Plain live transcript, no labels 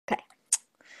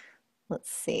Let's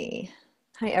see.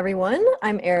 Hi, everyone.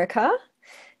 I'm Erica,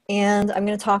 and I'm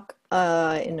going to talk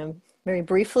very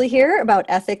briefly here about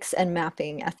ethics and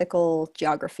mapping, ethical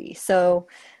geography.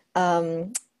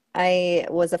 Um, I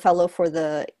was a fellow for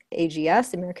the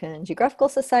AGS, American Geographical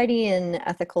Society, in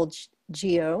ethical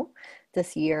geo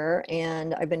this year,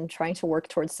 and I've been trying to work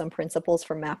towards some principles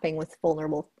for mapping with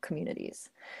vulnerable communities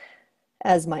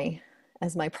as my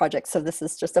project. So this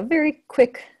is just a very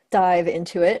quick dive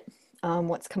into it,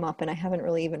 what's come up, and I haven't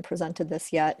really even presented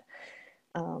this yet.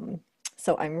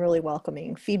 So I'm really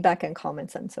welcoming feedback and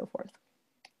comments and so forth.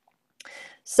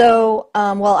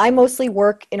 Well, I mostly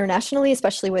work internationally,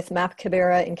 especially with Map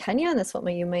Kibera in Kenya, and that's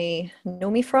what you may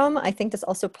know me from. I think this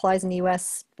also applies in the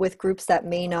US with groups that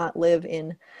may not live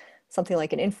in something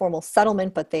like an informal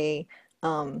settlement, but they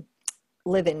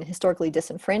live in historically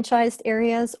disenfranchised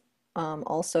areas.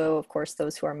 Also, of course,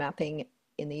 those who are mapping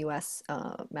in the US,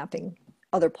 mapping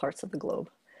other parts of the globe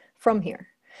from here.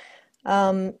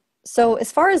 So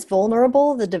as far as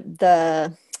vulnerable,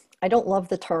 I don't love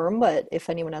the term, but if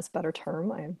anyone has a better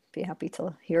term, I'd be happy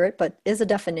to hear it, but is a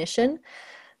definition.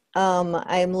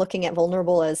 I'm looking at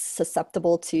vulnerable as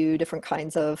susceptible to different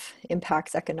kinds of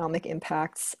impacts, economic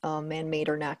impacts, man-made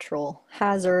or natural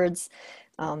hazards.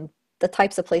 The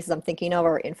types of places I'm thinking of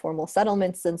are informal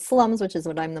settlements and slums, which is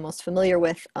what I'm the most familiar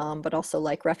with, but also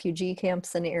like refugee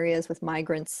camps and areas with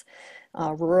migrants,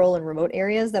 rural and remote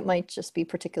areas that might just be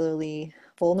particularly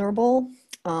vulnerable.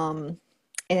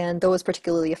 And those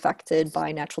particularly affected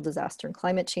by natural disaster and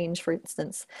climate change, for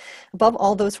instance. Above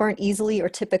all, those who aren't easily or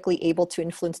typically able to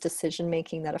influence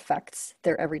decision-making that affects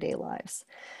their everyday lives.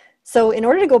 So in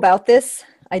order to go about this,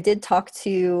 I did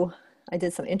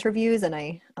some interviews,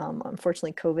 and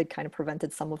unfortunately, COVID kind of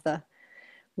prevented some of the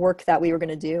work that we were going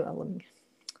to do. Let me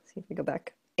see if we go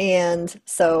back. And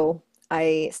so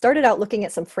I started out looking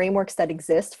at some frameworks that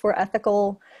exist for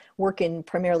ethical work in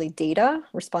primarily data.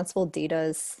 Responsible data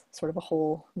is sort of a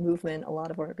whole movement. A lot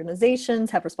of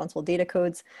organizations have responsible data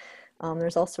codes.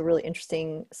 There's also a really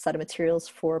interesting set of materials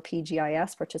for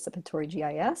PGIS, participatory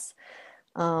GIS.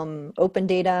 Open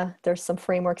data, there's some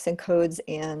frameworks and codes,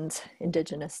 and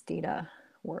indigenous data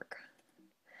work.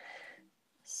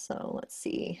 So let's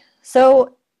see.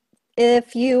 So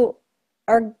if you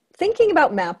are thinking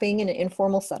about mapping in an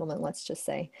informal settlement, let's just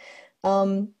say,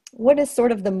 what is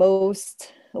sort of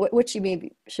what you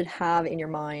maybe should have in your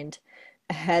mind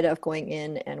ahead of going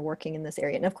in and working in this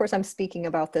area? And of course, I'm speaking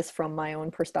about this from my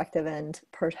own perspective, and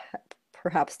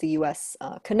perhaps the US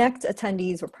Connect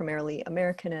attendees were primarily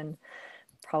American and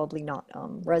probably not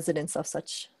residents of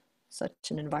such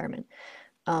an environment.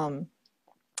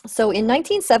 So in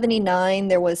 1979,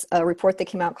 there was a report that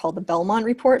came out called the Belmont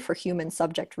Report for Human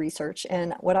Subject Research.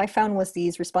 And what I found was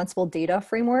these responsible data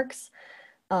frameworks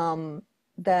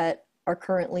that are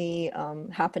currently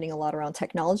happening a lot around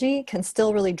technology can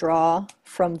still really draw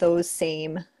from those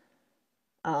same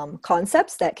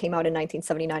concepts that came out in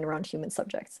 1979 around human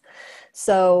subjects.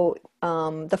 So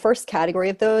the first category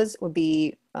of those would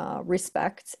be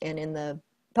respect. And in the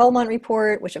Belmont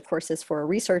Report, which of course is for a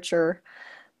researcher,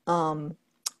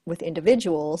 with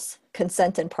individuals,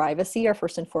 consent and privacy are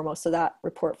first and foremost. So that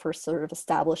report first sort of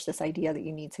established this idea that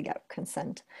you need to get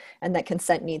consent, and that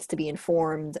consent needs to be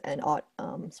informed, and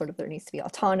there needs to be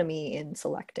autonomy in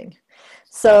selecting.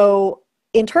 So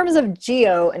in terms of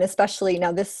geo, and especially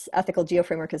now, this ethical geo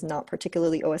framework is not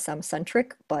particularly OSM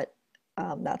centric, but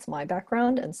that's my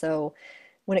background. And so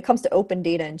when it comes to open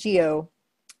data and geo,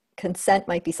 consent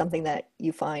might be something that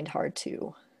you find hard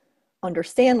to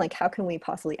understand. Like, how can we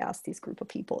possibly ask these group of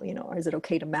people, is it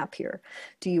okay to map here?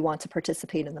 Do you want to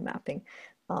participate in the mapping?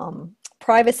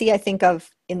 Privacy, I think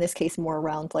of in this case more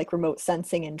around like remote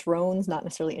sensing and drones, not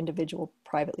necessarily individual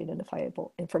privately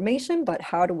identifiable information, but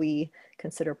how do we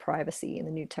consider privacy in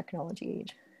the new technology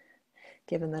age?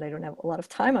 Given that I don't have a lot of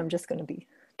time, I'm just going to be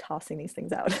tossing these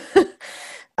things out.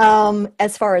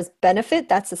 As far as benefit,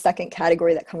 that's the second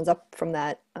category that comes up from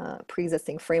that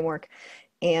pre-existing framework.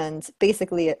 And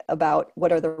basically about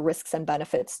what are the risks and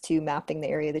benefits to mapping the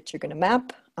area that you're going to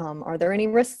map. Are there any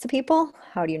risks to people?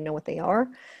 How do you know what they are?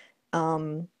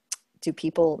 Do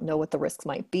people know what the risks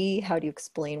might be? How do you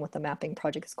explain what the mapping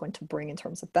project is going to bring in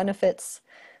terms of benefits?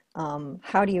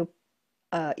 How do you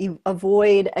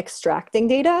avoid extracting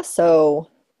data? So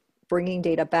bringing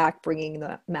data back, bringing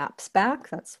the maps back.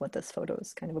 That's what this photo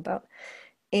is kind of about.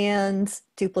 And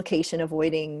duplication,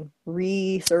 avoiding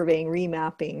resurveying,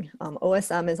 remapping.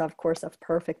 OSM is, of course, a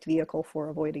perfect vehicle for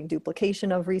avoiding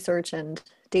duplication of research and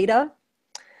data.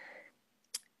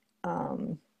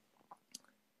 And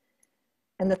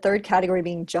the third category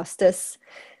being justice.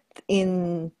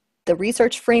 In the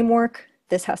research framework,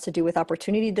 this has to do with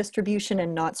opportunity distribution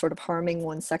and not sort of harming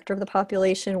one sector of the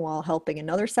population while helping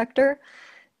another sector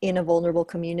in a vulnerable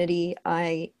community,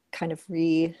 I kind of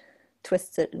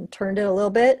twisted and turned it a little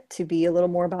bit to be a little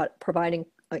more about providing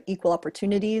equal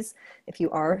opportunities. If you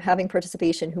are having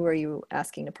participation, who are you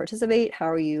asking to participate? How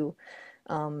are you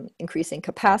increasing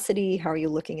capacity? How are you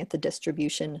looking at the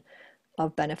distribution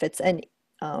of benefits, and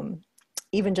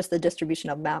even just the distribution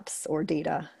of maps or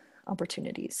data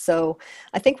opportunities? So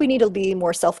I think we need to be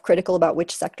more self-critical about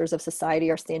which sectors of society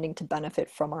are standing to benefit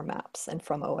from our maps and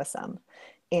from OSM.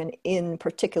 And in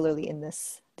particularly in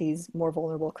these more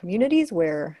vulnerable communities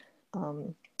where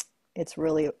it's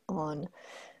really on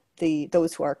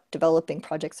those who are developing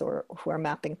projects or who are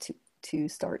mapping to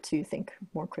start to think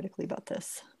more critically about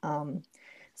this.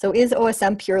 So is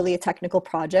OSM purely a technical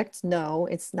project? No,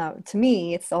 it's not. To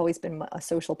me, it's always been a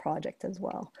social project as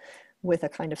well, with a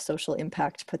kind of social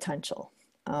impact potential.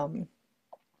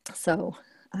 So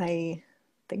I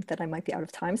think that I might be out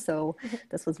of time. So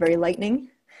this was very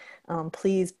lightning.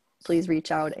 Please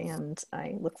reach out, and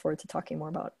I look forward to talking more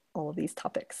about all of these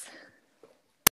topics.